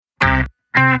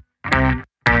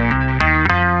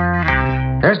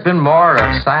been more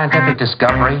of scientific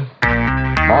discovery,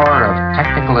 more of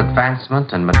technical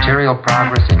advancement and material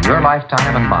progress in your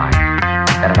lifetime and mine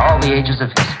than in all the ages of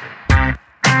history.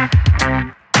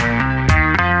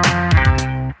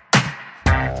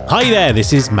 Hi there,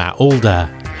 this is Matt Alder.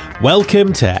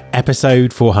 Welcome to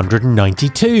episode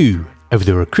 492 of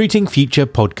the Recruiting Future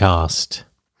podcast.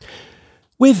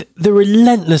 With the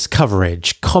relentless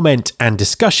coverage, comment and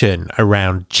discussion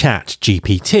around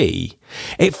ChatGPT,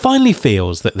 it finally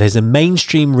feels that there's a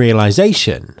mainstream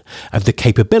realization of the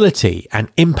capability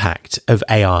and impact of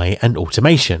AI and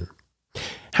automation.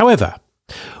 However,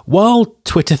 while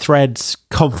Twitter threads,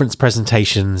 conference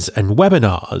presentations and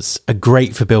webinars are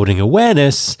great for building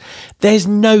awareness, there's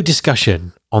no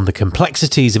discussion on the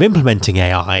complexities of implementing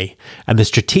AI and the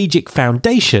strategic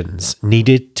foundations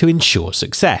needed to ensure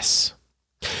success.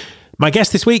 My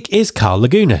guest this week is Carl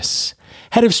Lagunas,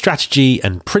 Head of Strategy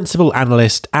and Principal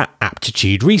Analyst at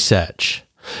Aptitude Research.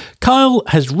 Carl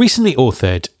has recently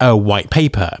authored a white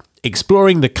paper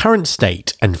exploring the current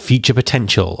state and future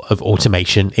potential of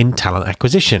automation in talent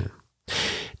acquisition.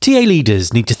 TA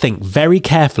leaders need to think very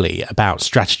carefully about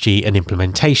strategy and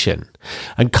implementation,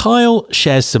 and Kyle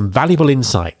shares some valuable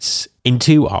insights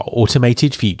into our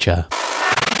automated future.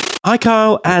 Hi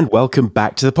Kyle, and welcome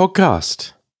back to the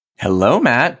podcast. Hello,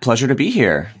 Matt. Pleasure to be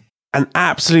here. An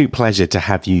absolute pleasure to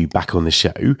have you back on the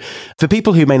show. For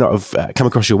people who may not have come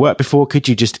across your work before, could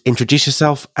you just introduce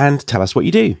yourself and tell us what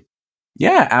you do?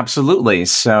 Yeah, absolutely.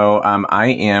 So I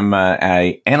am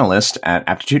an analyst at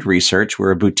Aptitude Research.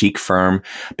 We're a boutique firm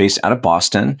based out of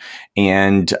Boston.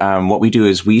 And what we do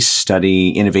is we study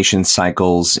innovation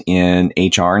cycles in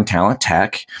HR and talent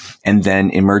tech, and then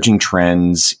emerging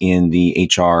trends in the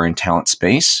HR and talent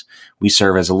space. We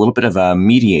serve as a little bit of a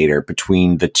mediator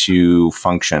between the two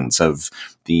functions of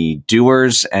the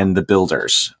doers and the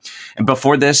builders. And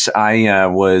before this, I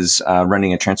was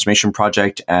running a transformation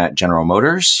project at General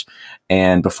Motors.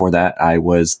 And before that, I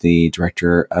was the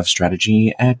director of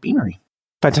strategy at Beamery.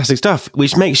 Fantastic stuff,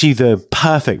 which makes you the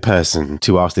perfect person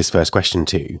to ask this first question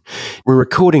to. We're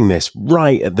recording this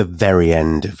right at the very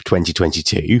end of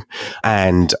 2022,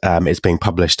 and it's being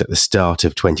published at the start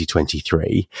of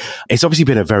 2023. It's obviously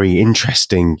been a very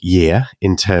interesting year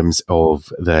in terms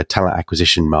of the talent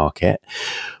acquisition market.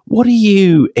 What are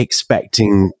you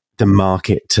expecting the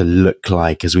market to look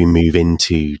like as we move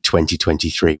into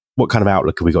 2023? What kind of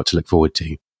outlook have we got to look forward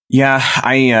to? Yeah,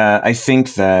 I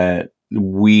think that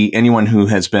anyone who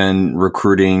has been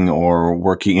recruiting or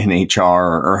working in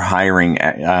HR or hiring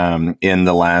in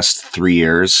the last 3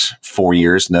 years, 4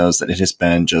 years knows that it has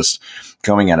been just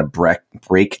going at a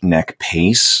breakneck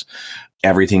pace.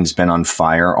 Everything's been on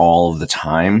fire all of the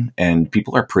time, and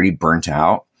people are pretty burnt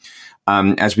out.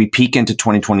 As we peek into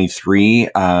 2023,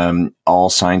 all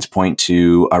signs point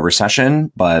to a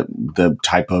recession, but the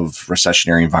type of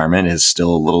recessionary environment is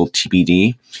still a little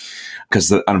TBD because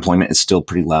the unemployment is still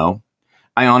pretty low.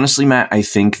 I honestly, Matt, I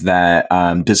think that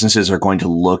businesses are going to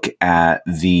look at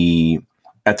the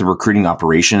recruiting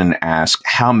operation and ask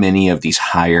how many of these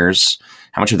hires,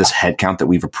 how much of this headcount that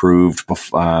we've approved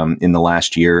in the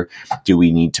last year do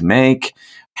we need to make?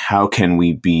 How can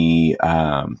we be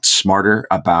smarter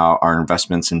about our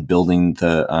investments in building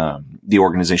the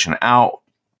organization out,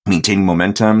 maintaining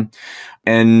momentum,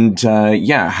 and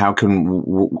how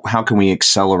can we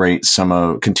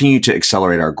continue to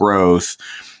accelerate our growth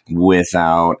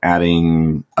without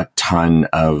adding a ton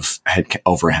of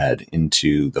overhead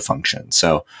into the function?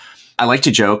 So I like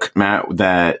to joke, Matt,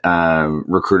 that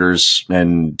recruiters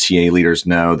and TA leaders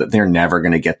know that they're never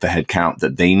going to get the headcount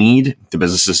that they need. The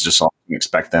businesses just all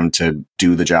expect them to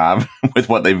do the job with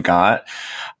what they've got.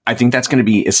 I think that's going to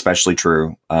be especially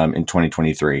true in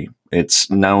 2023. It's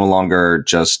no longer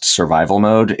just survival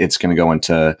mode. It's going to go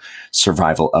into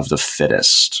survival of the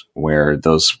fittest, where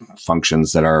those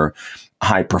functions that are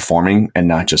high performing and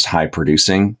not just high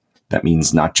producing, that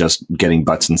means not just getting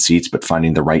butts in seats, but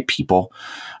finding the right people.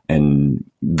 And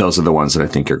those are the ones that I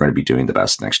think are going to be doing the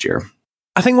best next year.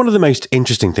 I think one of the most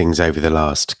interesting things over the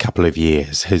last couple of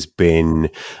years has been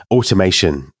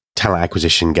automation, talent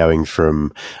acquisition, going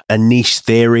from a niche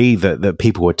theory that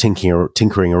people were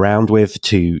tinkering around with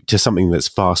to something that's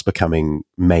fast becoming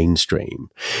mainstream.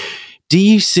 Do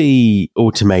you see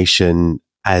automation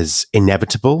as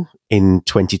inevitable in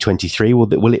 2023?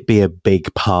 Will it be a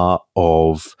big part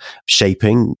of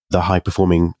shaping the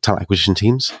high-performing talent acquisition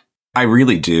teams? I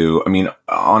really do. I mean,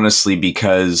 honestly,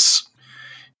 because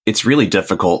it's really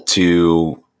difficult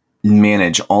to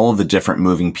manage all of the different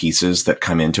moving pieces that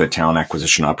come into a talent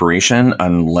acquisition operation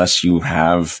unless you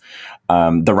have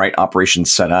the right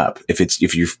operations set up,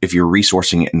 if you're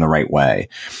resourcing it in the right way.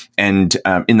 And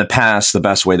in the past, the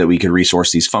best way that we could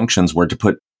resource these functions were to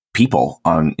put people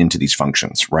into these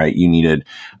functions, right?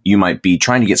 You might be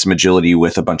trying to get some agility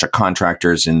with a bunch of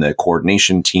contractors in the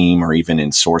coordination team, or even in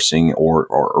sourcing or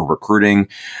recruiting.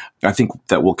 I think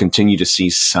that we'll continue to see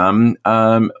some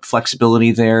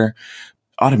flexibility there.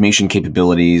 Automation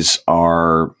capabilities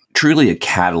are truly a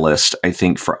catalyst, I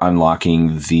think, for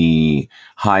unlocking the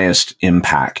highest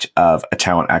impact of a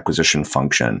talent acquisition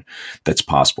function that's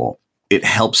possible. It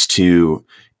helps to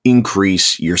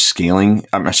increase your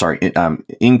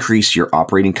increase your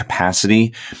operating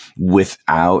capacity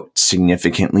without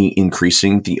significantly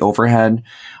increasing the overhead.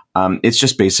 It's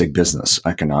just basic business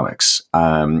economics.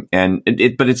 But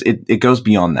it goes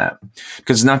beyond that,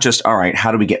 because it's not just, all right,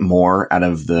 how do we get more out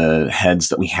of the heads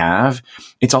that we have?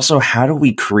 It's also, how do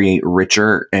we create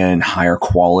richer and higher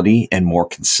quality and more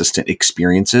consistent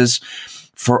experiences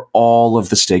for all of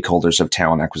the stakeholders of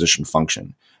talent acquisition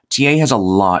function? TA has a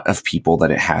lot of people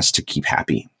that it has to keep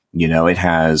happy. It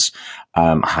has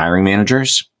hiring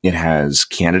managers, it has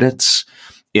candidates.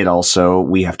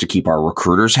 We have to keep our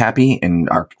recruiters happy and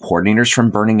our coordinators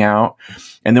from burning out.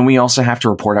 And then we also have to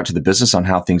report out to the business on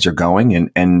how things are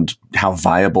going and how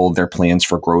viable their plans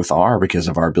for growth are because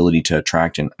of our ability to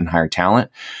attract and hire talent.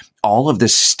 All of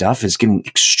this stuff is getting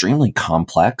extremely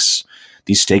complex.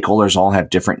 These stakeholders all have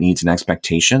different needs and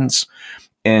expectations.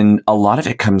 And a lot of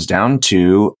it comes down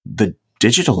to the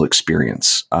digital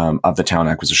experience of the talent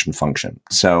acquisition function.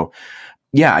 So,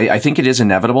 yeah, I think it is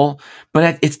inevitable,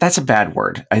 but that's a bad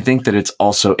word. I think that it's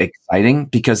also exciting,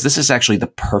 because this is actually the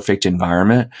perfect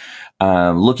environment,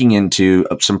 looking into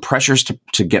some pressures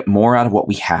to get more out of what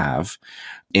we have,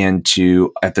 and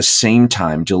to, at the same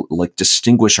time, to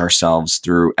distinguish ourselves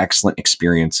through excellent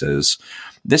experiences.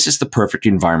 This is the perfect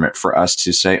environment for us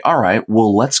to say, all right,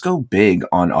 well, let's go big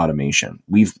on automation.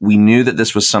 We knew that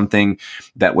this was something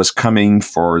that was coming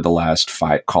for the last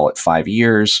 5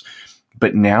 years,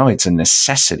 but now it's a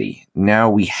necessity. Now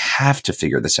we have to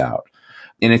figure this out.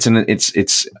 And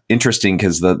it's interesting,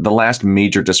 because the last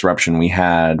major disruption we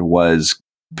had was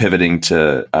pivoting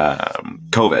to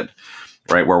COVID,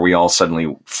 right? Where we all suddenly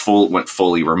went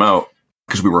fully remote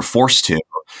because we were forced to.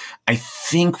 I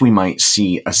think we might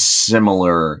see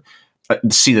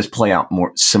see this play out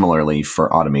more similarly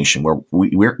for automation, where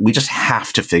we just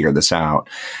have to figure this out,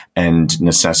 and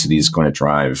necessity is going to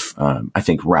drive, I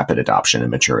think, rapid adoption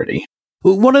and maturity.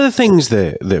 Well, one of the things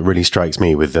that really strikes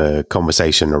me with the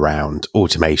conversation around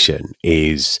automation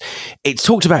is it's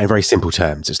talked about in very simple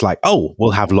terms. It's like, oh,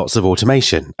 we'll have lots of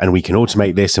automation, and we can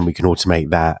automate this and we can automate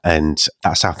that, and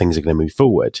that's how things are going to move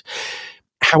forward.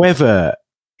 However,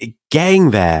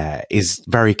 getting there is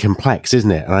very complex,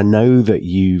 isn't it? And I know that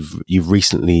you've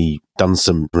recently done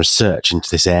some research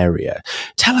into this area.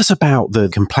 Tell us about the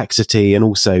complexity and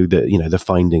also the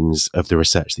findings of the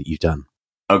research that you've done.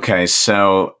 Okay,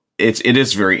 so it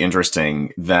is very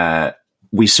interesting that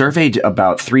we surveyed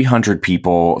about 300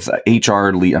 people, HR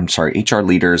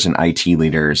leaders and IT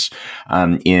leaders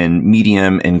in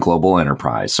medium and global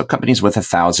enterprise, so companies with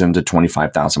 1,000 to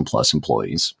 25,000 plus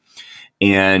employees.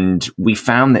 And we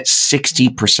found that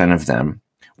 60% of them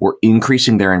were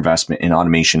increasing their investment in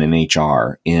automation and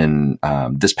HR in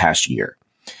this past year,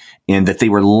 and that they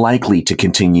were likely to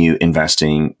continue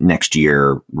investing next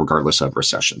year, regardless of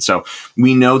recession. So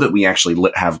we know that we actually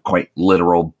have quite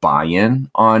literal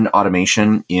buy-in on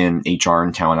automation in HR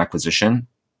and talent acquisition.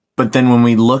 But then when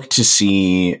we look to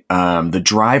see the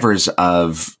drivers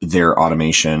of their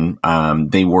automation,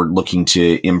 they were looking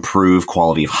to improve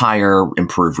quality of hire,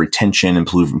 improve retention,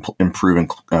 improve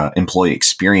employee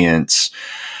experience.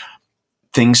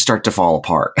 Things start to fall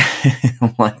apart.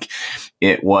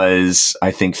 It was,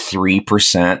 I think,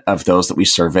 3% of those that we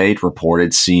surveyed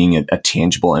reported seeing a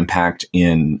tangible impact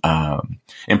in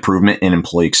improvement in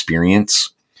employee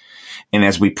experience. And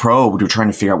as we probed, we're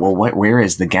trying to figure out, well, where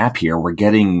is the gap here? We're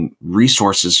getting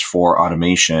resources for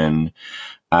automation.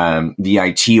 The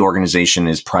IT organization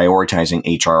is prioritizing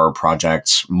HR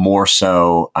projects more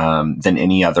so than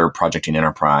any other project in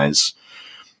enterprise.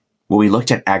 Well, we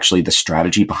looked at actually the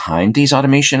strategy behind these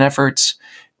automation efforts,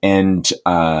 and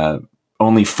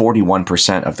only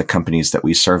 41% of the companies that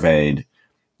we surveyed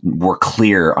were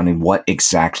clear on what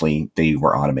exactly they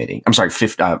were automating.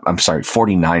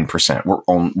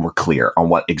 49% were clear on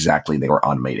what exactly they were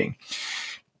automating.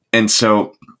 And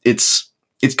so it's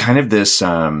kind of this,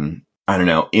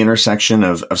 intersection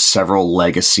of several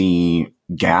legacy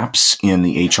gaps in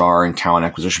the HR and talent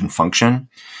acquisition function.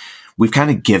 we've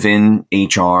kind of given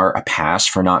HR a pass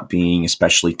for not being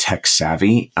especially tech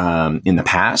savvy in the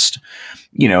past.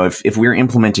 If we're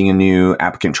implementing a new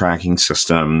applicant tracking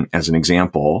system, as an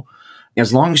example,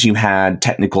 as long as you had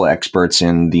technical experts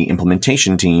in the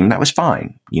implementation team, that was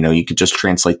fine. You could just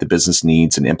translate the business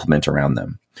needs and implement around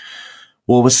them.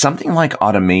 Well, with something like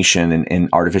automation and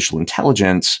artificial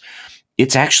intelligence,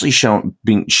 it's actually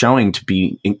showing to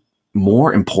be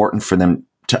more important for them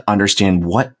to understand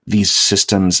what these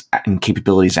systems and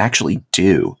capabilities actually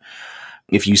do.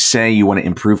 If you say you want to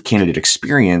improve candidate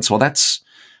experience, well, that's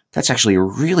actually a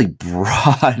really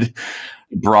broad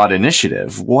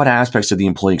initiative. What aspects of the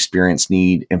employee experience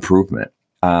need improvement?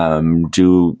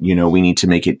 Do we need to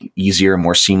make it easier and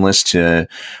more seamless to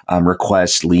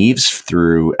request leaves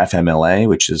through FMLA,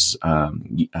 which is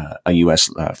a U.S.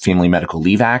 Family Medical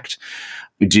Leave Act?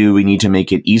 Do we need to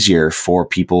make it easier for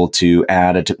people to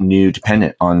add a new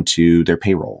dependent onto their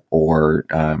payroll, or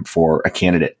for a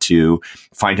candidate to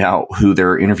find out who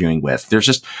they're interviewing with? There's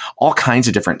just all kinds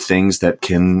of different things that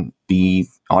can be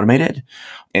automated.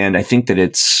 And I think that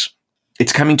it's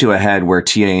coming to a head where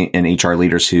TA and HR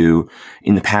leaders who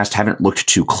in the past haven't looked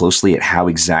too closely at how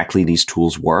exactly these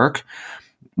tools work,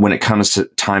 when it comes to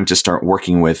time to start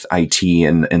working with IT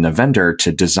and the vendor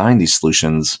to design these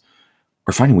solutions,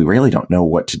 we're finding we really don't know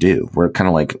what to do. We're kind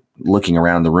of like looking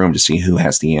around the room to see who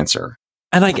has the answer.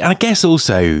 And I guess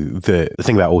also the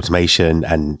thing about automation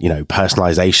and,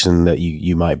 personalization that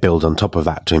you might build on top of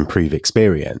that to improve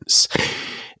experience.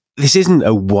 This isn't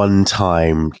a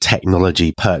one-time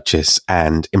technology purchase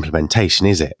and implementation,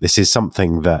 is it? This is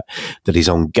something that is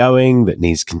ongoing, that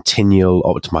needs continual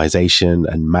optimization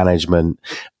and management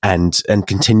and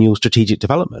continual strategic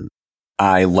development.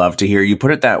 I love to hear you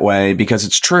put it that way, because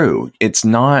it's true. It's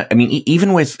not,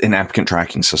 even with an applicant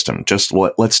tracking system,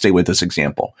 let's stay with this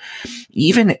example.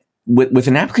 Even with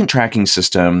an applicant tracking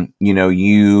system,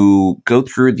 you go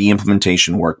through the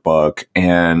implementation workbook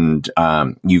and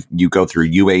you go through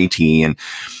UAT, and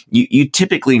you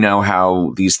typically know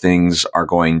how these things are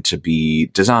going to be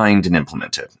designed and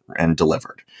implemented and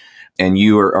delivered. And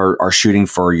you are shooting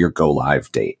for your go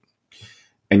live date.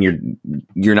 And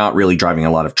you're not really driving a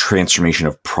lot of transformation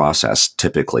of process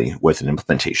typically with an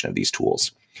implementation of these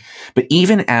tools. But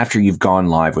even after you've gone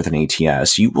live with an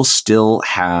ATS, you will still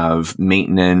have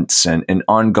maintenance and an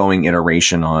ongoing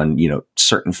iteration on,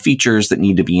 certain features that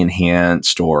need to be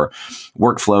enhanced or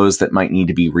workflows that might need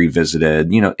to be revisited.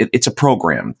 It's a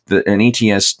program. An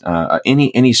ATS,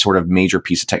 any sort of major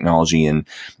piece of technology in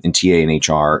TA and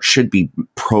HR should be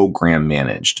program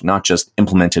managed, not just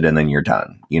implemented and then you're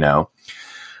done,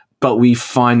 But we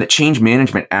find that change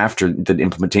management after the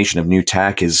implementation of new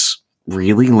tech is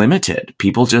really limited.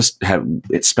 People just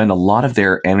spend a lot of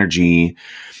their energy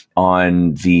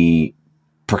on the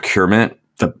procurement,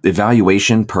 the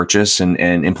evaluation, purchase, and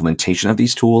implementation of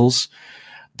these tools,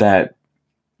 that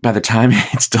by the time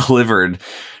it's delivered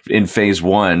in phase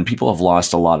one, people have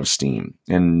lost a lot of steam.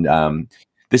 And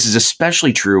this is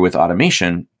especially true with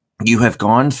automation. You have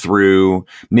gone through,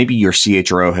 maybe your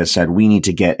CHRO has said, we need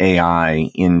to get AI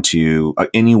into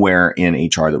anywhere in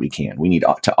HR that we can. We need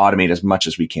to automate as much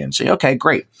as we can. Say, okay,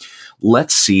 great.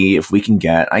 Let's see if we can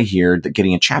I hear that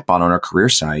getting a chatbot on our career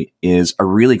site is a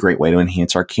really great way to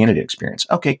enhance our candidate experience.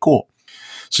 Okay, cool.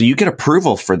 So you get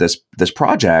approval for this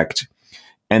project.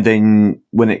 And then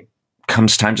when it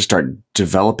comes time to start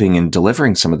developing and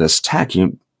delivering some of this tech,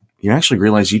 you actually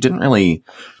realize you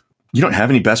don't have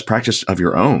any best practice of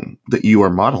your own that you are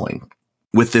modeling.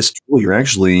 With this tool, you're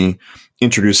actually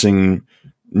introducing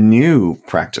new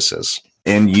practices,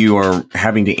 and you are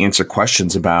having to answer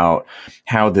questions about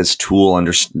how this tool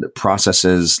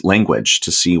processes language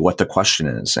to see what the question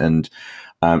is. And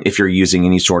if you're using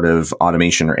any sort of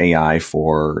automation or AI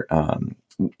for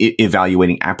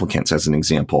evaluating applicants, as an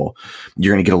example,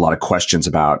 you're going to get a lot of questions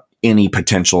about any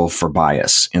potential for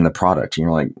bias in the product. And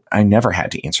you're like, I never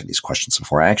had to answer these questions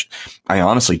before. I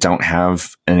honestly don't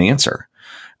have an answer.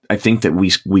 I think that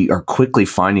we are quickly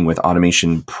finding with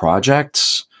automation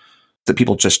projects that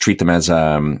people just treat them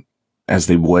as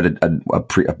they would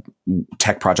a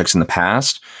tech projects in the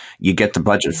past. You get the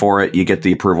budget for it, you get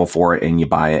the approval for it, and you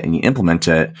buy it and you implement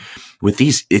it. With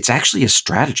these, it's actually a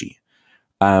strategy.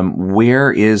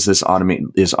 Where is this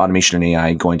automation and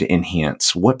AI going to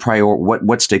enhance? What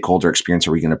stakeholder experience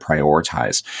are we going to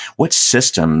prioritize? What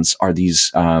systems are these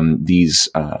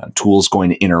tools going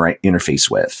to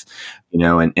interface with?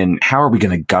 And how are we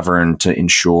going to govern to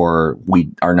ensure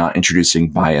we are not introducing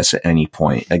bias at any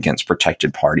point against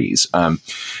protected parties?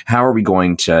 How are we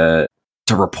going to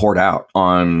to report out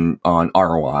on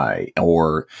ROI,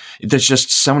 or there's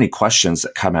just so many questions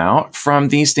that come out from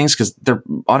these things because their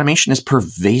automation is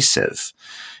pervasive.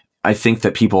 I think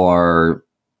that people are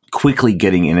quickly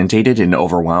getting inundated and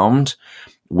overwhelmed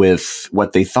with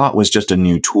what they thought was just a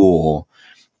new tool,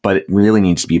 but it really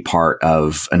needs to be part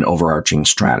of an overarching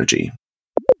strategy.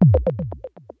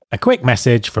 A quick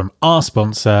message from our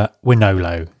sponsor,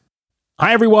 Wonolo.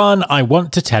 Hi everyone, I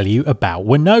want to tell you about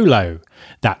Wonolo.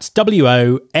 That's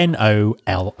Wonolo.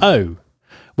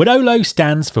 Wonolo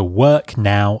stands for Work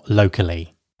Now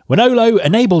Locally. Wonolo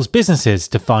enables businesses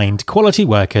to find quality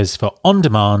workers for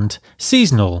on-demand,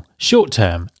 seasonal,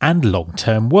 short-term and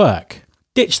long-term work.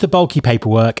 Ditch the bulky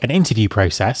paperwork and interview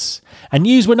process and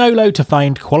use Wonolo to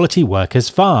find quality workers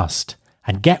fast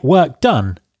and get work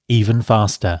done even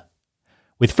faster.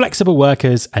 With flexible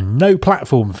workers and no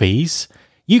platform fees,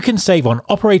 you can save on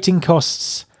operating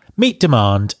costs, meet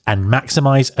demand and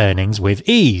maximise earnings with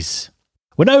ease.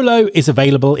 Wonolo is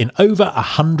available in over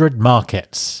 100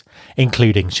 markets,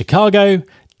 including Chicago,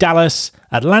 Dallas,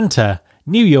 Atlanta,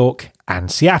 New York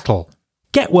and Seattle.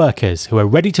 Get workers who are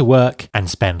ready to work and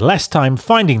spend less time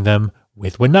finding them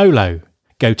with Wonolo.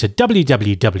 Go to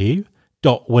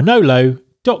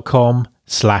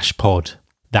www.wonolo.com/pod.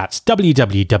 That's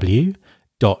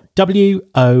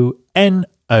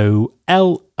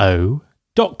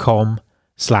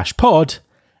www.wonolo.com/pod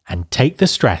and take the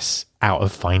stress out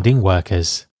of finding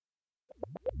workers.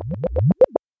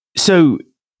 So,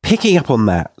 picking up on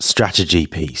that strategy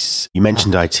piece, you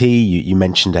mentioned IT, you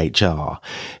mentioned HR.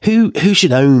 Who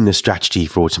should own the strategy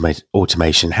for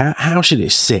automation? How should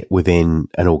it sit within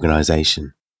an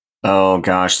organization? Oh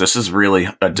gosh, this is really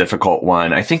a difficult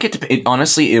one. I think it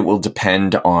honestly will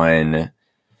depend on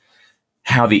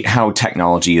how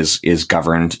technology is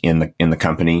governed in the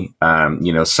company.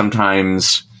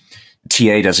 Sometimes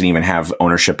TA doesn't even have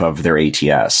ownership of their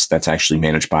ATS. That's actually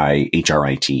managed by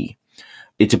HRIT.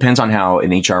 It depends on how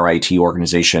an HRIT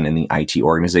organization and the IT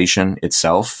organization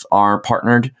itself are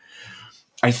partnered.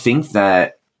 I think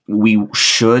that we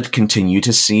should continue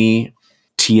to see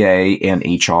TA and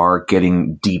HR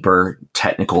getting deeper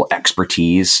technical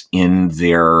expertise in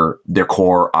their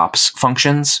core ops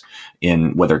functions,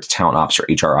 in whether it's talent ops or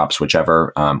HR ops,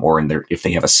 whichever, or if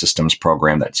they have a systems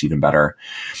program, that's even better.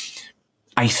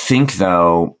 I think,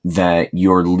 though, that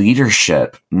your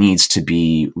leadership needs to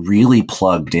be really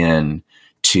plugged in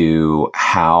to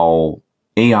how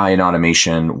AI and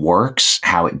automation works,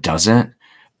 how it doesn't,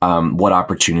 what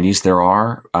opportunities there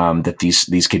are that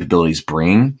these capabilities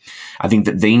bring. I think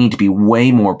that they need to be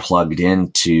way more plugged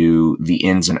into the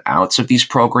ins and outs of these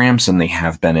programs than they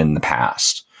have been in the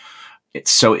past.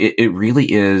 It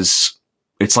really is.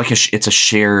 It's like it's a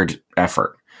shared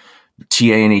effort.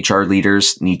 TA and HR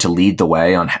leaders need to lead the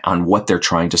way on what they're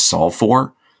trying to solve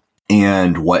for,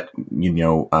 and what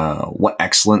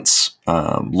excellence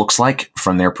looks like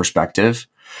from their perspective.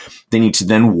 They need to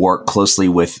then work closely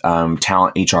with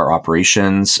talent, HR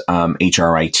operations,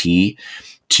 HRIT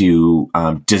to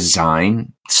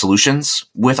design solutions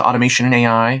with automation and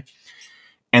AI.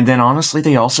 And then honestly,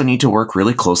 they also need to work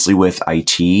really closely with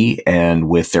IT and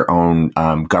with their own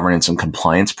governance and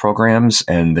compliance programs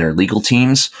and their legal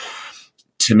teams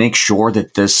to make sure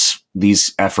that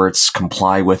these efforts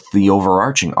comply with the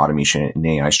overarching automation and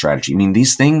AI strategy. I mean,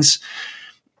 these things,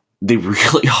 they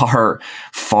really are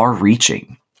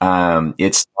far-reaching.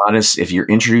 It's not as if you're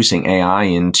introducing AI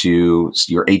into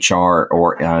your HR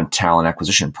or talent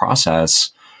acquisition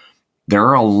process, there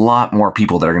are a lot more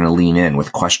people that are going to lean in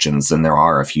with questions than there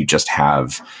are if you just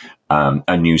have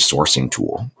a new sourcing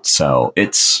tool. So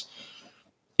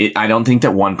I don't think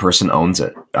that one person owns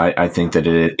it. I think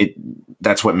that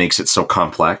that's what makes it so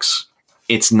complex.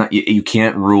 It's not, you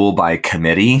can't rule by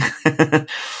committee.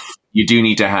 You do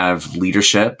need to have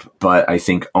leadership, but I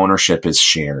think ownership is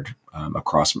shared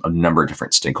across a number of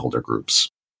different stakeholder groups.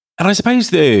 And I suppose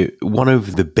one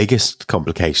of the biggest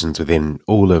complications within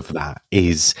all of that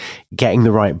is getting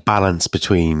the right balance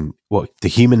between what the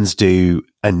humans do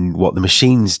and what the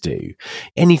machines do.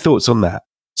 Any thoughts on that?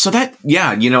 So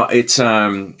it's,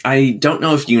 I don't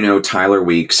know if you know Tyler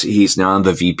Weeks. He's now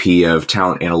the VP of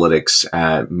Talent Analytics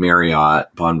at Marriott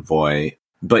Bonvoy.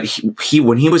 But he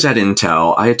when he was at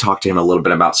Intel, I had talked to him a little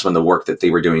bit about some of the work that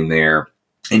they were doing there.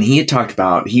 And he had talked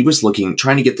about, he was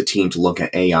trying to get the team to look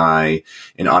at AI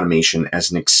and automation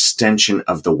as an extension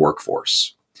of the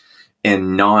workforce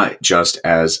and not just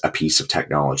as a piece of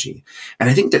technology. And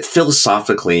I think that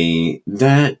philosophically,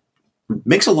 that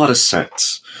makes a lot of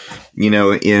sense.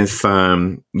 If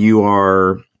you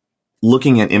are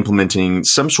looking at implementing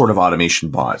some sort of automation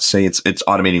bot, say it's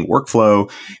automating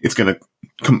workflow, it's going to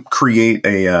create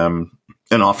a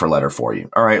an offer letter for you.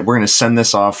 All right, we're going to send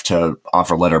this off to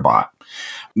Offer Letter Bot.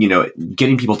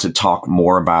 Getting people to talk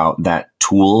more about that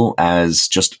tool as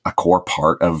just a core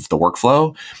part of the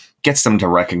workflow gets them to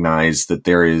recognize that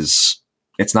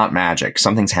it's not magic.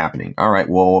 Something's happening. All right,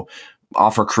 well,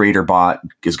 Offer Creator Bot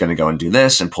is going to go and do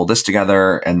this and pull this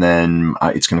together, and then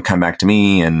it's going to come back to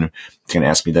me and it's going to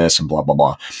ask me this and blah, blah,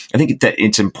 blah. I think that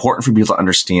it's important for people to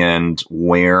understand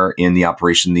where in the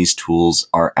operation these tools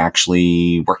are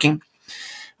actually working.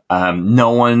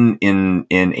 No one in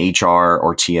HR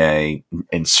or TA,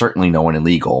 and certainly no one in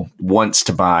legal, wants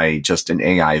to buy just an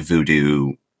AI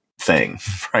voodoo thing,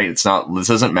 right? This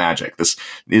isn't magic. This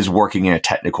is working in a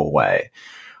technical way.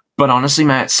 But honestly,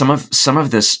 Matt, some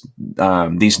of this,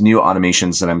 these new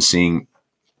automations that I'm seeing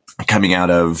coming out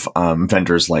of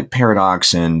vendors like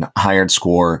Paradox and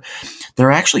HiredScore,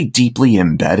 they're actually deeply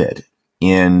embedded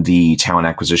in the talent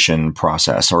acquisition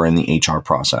process or in the HR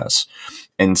process.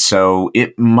 And so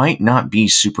it might not be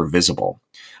super visible.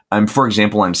 For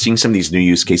example, I'm seeing some of these new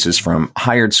use cases from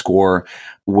HiredScore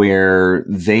where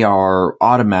they are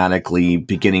automatically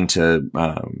beginning to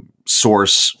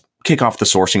kick off the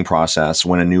sourcing process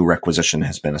when a new requisition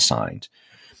has been assigned.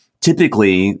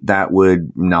 Typically, that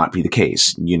would not be the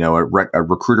case. A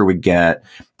recruiter would get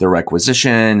the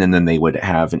requisition, and then they would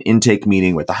have an intake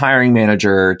meeting with the hiring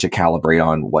manager to calibrate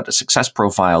on what a success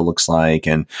profile looks like.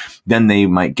 And then they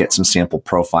might get some sample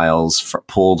profiles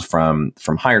pulled from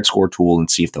HiredScore tool and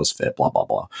see if those fit, blah, blah,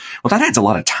 blah. Well, that adds a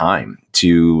lot of time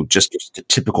to just a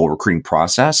typical recruiting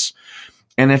process.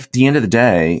 And if at the end of the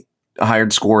day,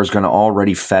 HiredScore is going to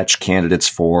already fetch candidates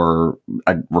for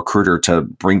a recruiter to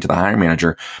bring to the hiring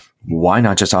manager, why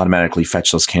not just automatically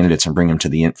fetch those candidates and bring them to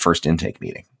the first intake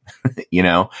meeting?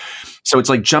 So it's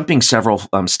like jumping several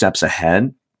steps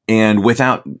ahead, and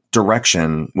without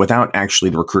direction, without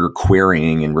actually the recruiter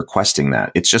querying and requesting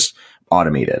that, it's just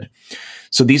automated.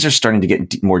 So these are starting to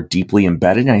get more deeply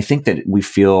embedded. And I think that we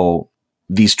feel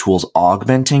these tools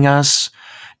augmenting us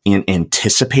in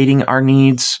anticipating our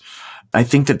needs. I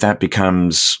think that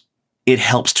it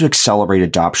helps to accelerate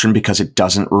adoption because it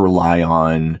doesn't rely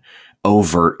on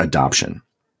overt adoption.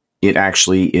 It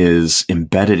actually is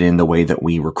embedded in the way that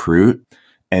we recruit.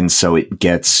 And so it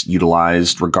gets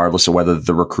utilized regardless of whether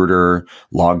the recruiter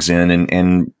logs in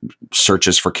and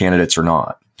searches for candidates or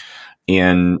not.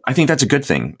 And I think that's a good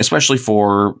thing, especially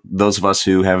for those of us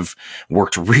who have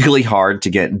worked really hard to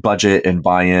get budget and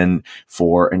buy-in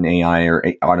for an AI or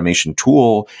automation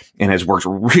tool and has worked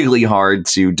really hard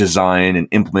to design and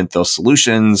implement those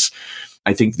solutions.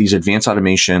 I think these advanced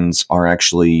automations are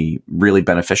actually really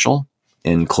beneficial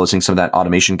in closing some of that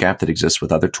automation gap that exists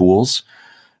with other tools.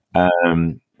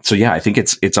 So yeah, I think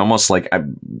it's almost like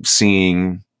I'm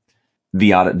seeing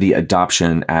the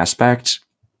adoption aspect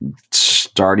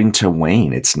starting to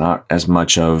wane. It's not as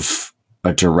much of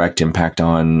a direct impact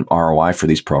on ROI for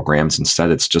these programs.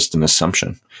 Instead, it's just an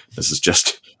assumption. This is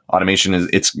just automation.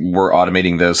 We're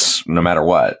automating this no matter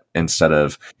what, instead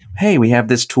of, hey, we have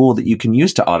this tool that you can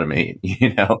use to automate,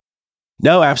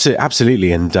 No,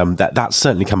 absolutely. And that's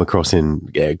certainly come across in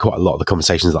quite a lot of the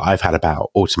conversations that I've had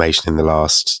about automation in the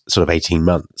last sort of 18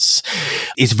 months.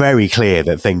 It's very clear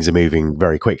that things are moving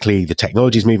very quickly. The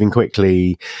technology is moving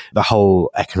quickly. The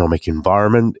whole economic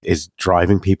environment is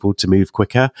driving people to move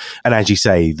quicker. And as you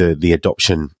say, the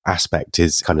adoption aspect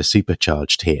is kind of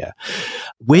supercharged here.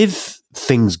 With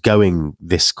things going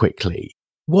this quickly,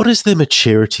 what does the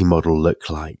maturity model look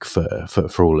like for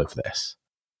all of this?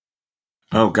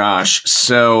 Oh, gosh.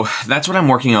 So that's what I'm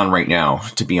working on right now,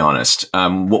 to be honest.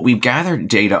 What we've gathered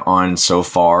data on so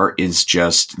far is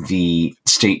just the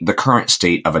current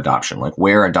state of adoption, like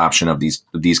where adoption of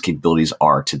these capabilities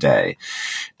are today.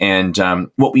 And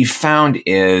what we found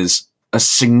is a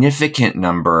significant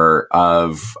number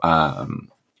of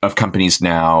companies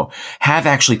now have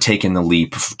actually taken the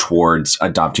leap towards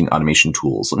adopting automation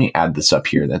tools. Let me add this up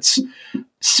here. That's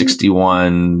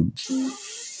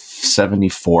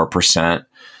 74%,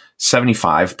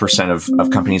 75% of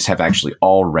companies have actually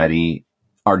already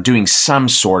are doing some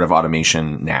sort of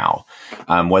automation now,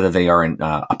 whether they are in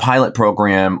a pilot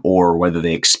program or whether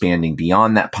they're expanding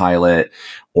beyond that pilot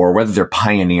or whether they're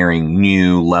pioneering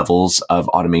new levels of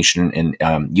automation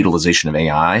and utilization of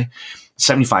AI,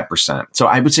 75%. So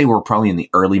I would say we're probably in the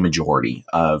early majority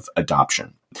of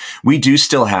adoption. We do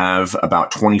still have about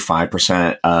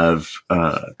 25% of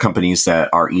companies that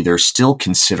are either still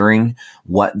considering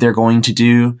what they're going to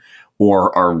do,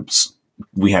 or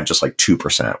we have just like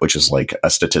 2%, which is like a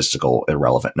statistical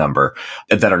irrelevant number,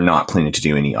 that are not planning to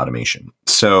do any automation.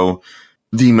 So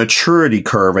the maturity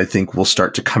curve, I think, will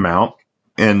start to come out.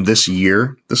 And this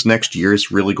next year is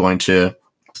really going to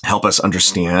help us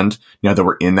understand, now that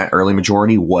we're in that early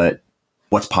majority,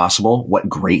 what's possible, what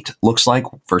great looks like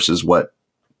versus what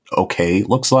okay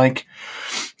looks like.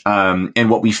 And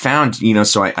what we found,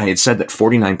 so I had said that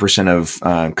 49%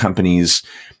 of companies,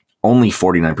 only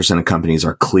 49% of companies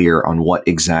are clear on what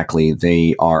exactly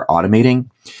they are automating.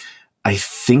 I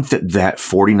think that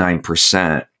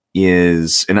 49%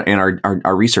 is, and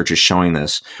our research is showing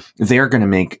this, they're going to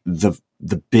make the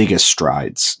biggest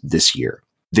strides this year.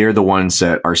 They're the ones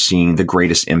that are seeing the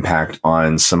greatest impact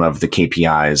on some of the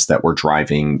KPIs that were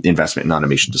driving investment in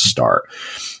automation to start.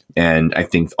 And I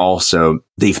think also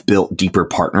they've built deeper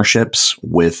partnerships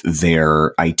with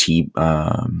their IT,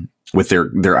 with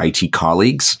their IT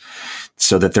colleagues,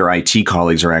 so that their IT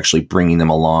colleagues are actually bringing them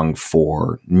along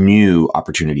for new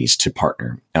opportunities to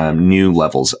partner, new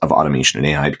levels of automation and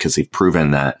AI, because they've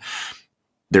proven that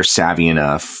they're savvy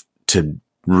enough to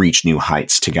reach new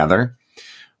heights together.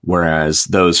 Whereas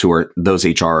those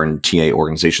HR and TA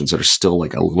organizations that are still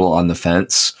like a little on the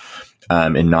fence,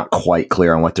 and not quite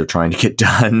clear on what they're trying to get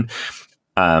done,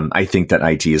 I think that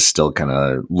IT is still kind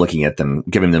of looking at them,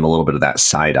 giving them a little bit of that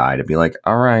side eye to be like,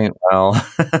 all right, well,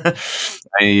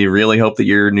 I really hope that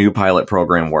your new pilot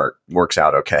program works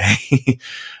out okay.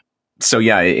 So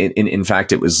yeah, in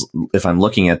fact, it was, if I'm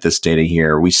looking at this data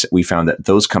here, we found that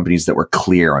those companies that were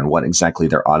clear on what exactly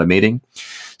they're automating,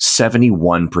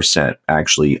 71%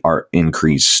 actually are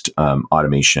increased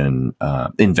automation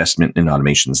investment in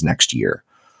automations next year,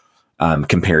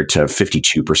 compared to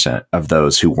 52% of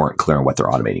those who weren't clear on what they're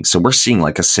automating. So we're seeing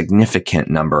like a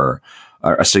significant number,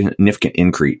 or a significant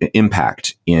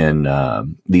impact in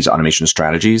these automation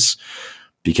strategies,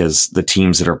 because the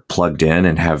teams that are plugged in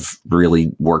and have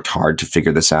really worked hard to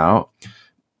figure this out,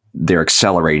 they're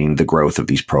accelerating the growth of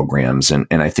these programs, and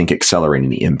I think accelerating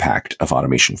the impact of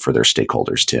automation for their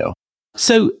stakeholders too.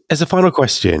 So as a final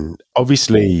question,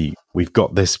 obviously we've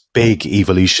got this big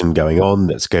evolution going on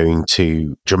that's going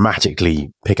to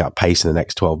dramatically pick up pace in the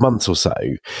next 12 months or so.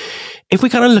 If we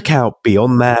kind of look out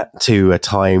beyond that to a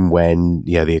time when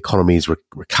the economy's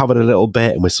recovered a little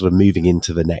bit and we're sort of moving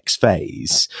into the next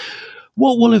phase,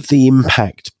 what will have the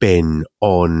impact been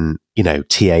on,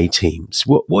 TA teams?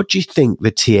 What do you think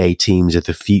the TA teams of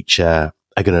the future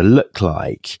are going to look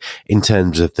like in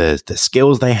terms of the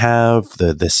skills they have,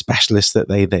 the specialists that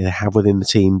they have within the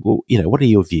team? Well, what are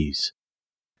your views?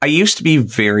 I used to be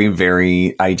very,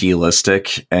 very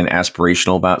idealistic and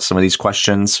aspirational about some of these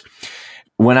questions.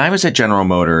 When I was at General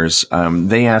Motors,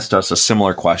 they asked us a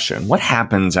similar question. What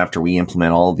happens after we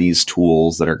implement all these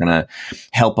tools that are going to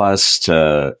help us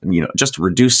to, just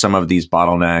reduce some of these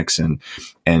bottlenecks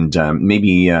and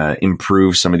maybe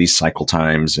improve some of these cycle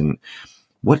times? And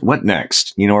what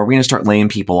next? Are we going to start laying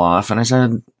people off? And I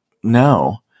said,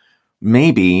 no,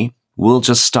 maybe we'll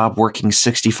just stop working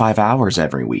 65 hours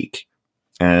every week.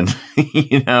 And,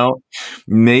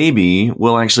 maybe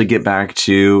we'll actually get back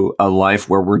to a life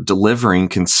where we're delivering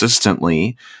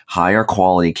consistently higher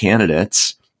quality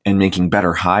candidates and making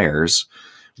better hires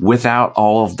without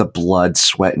all of the blood,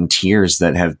 sweat, and tears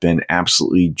that have been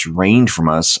absolutely drained from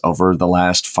us over the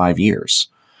last 5 years.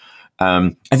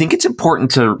 I think it's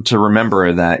important to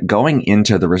remember that going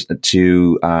into this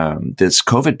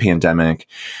COVID pandemic,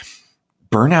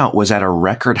 burnout was at a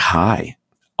record high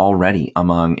already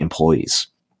among employees.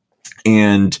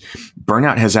 And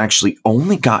burnout has actually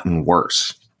only gotten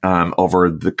worse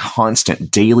over the constant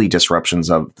daily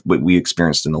disruptions of what we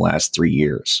experienced in the last 3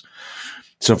 years.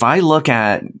 So if I look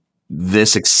at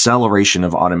this acceleration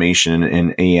of automation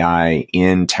and AI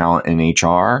in talent and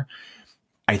HR,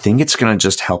 I think it's going to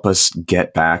just help us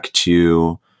get back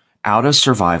to out of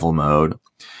survival mode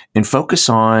and focus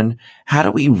on how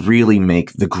do we really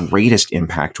make the greatest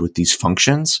impact with these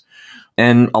functions.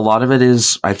 And a lot of it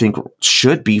is, I think,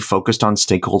 should be focused on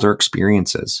stakeholder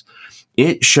experiences.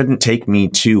 It shouldn't take me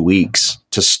 2 weeks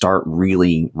to start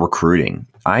really recruiting.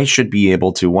 I should be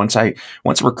able to, once a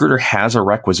recruiter has a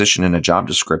requisition in a job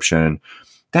description,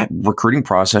 that recruiting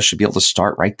process should be able to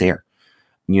start right there.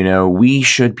 We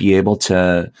should be able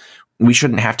to, we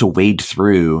shouldn't have to wade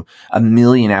through 1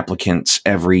 million applicants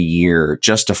every year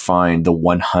just to find the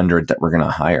 100 that we're going to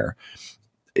hire.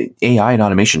 AI and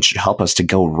automation should help us to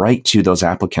go right to those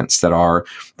applicants that are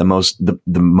the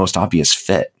most obvious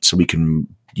fit, so we can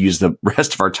use the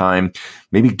rest of our time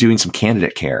maybe doing some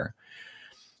candidate care.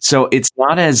 So it's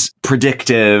not as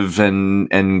predictive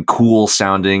and cool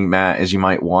sounding, Matt, as you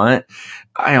might want.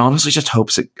 I honestly just hope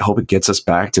it gets us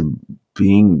back to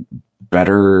being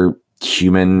better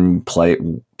human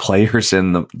players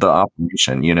in the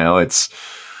operation.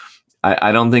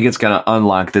 I don't think it's going to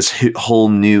unlock this whole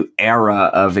new era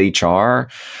of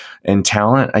HR and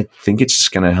talent. I think it's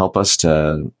just going to help us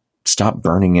to stop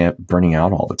burning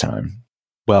out all the time.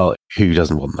 Well, who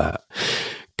doesn't want that?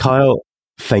 Kyle,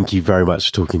 thank you very much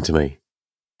for talking to me.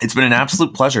 It's been an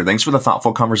absolute pleasure. Thanks for the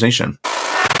thoughtful conversation.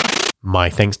 My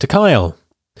thanks to Kyle.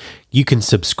 You can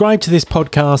subscribe to this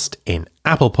podcast in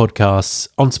Apple Podcasts,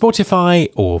 on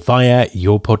Spotify, or via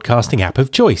your podcasting app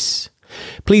of choice.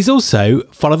 Please also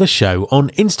follow the show on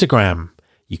Instagram.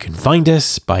 You can find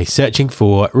us by searching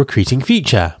for Recruiting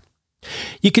Future.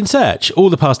 You can search all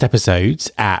the past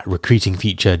episodes at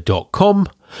recruitingfuture.com.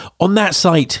 On that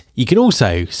site, you can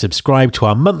also subscribe to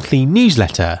our monthly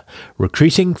newsletter,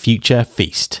 Recruiting Future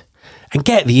Feast, and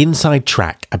get the inside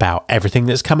track about everything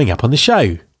that's coming up on the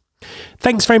show.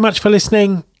 Thanks very much for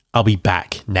listening. I'll be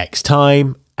back next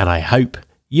time, and I hope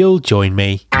you'll join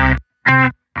me.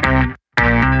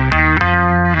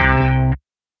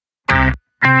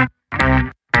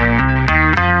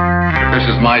 This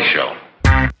is my show.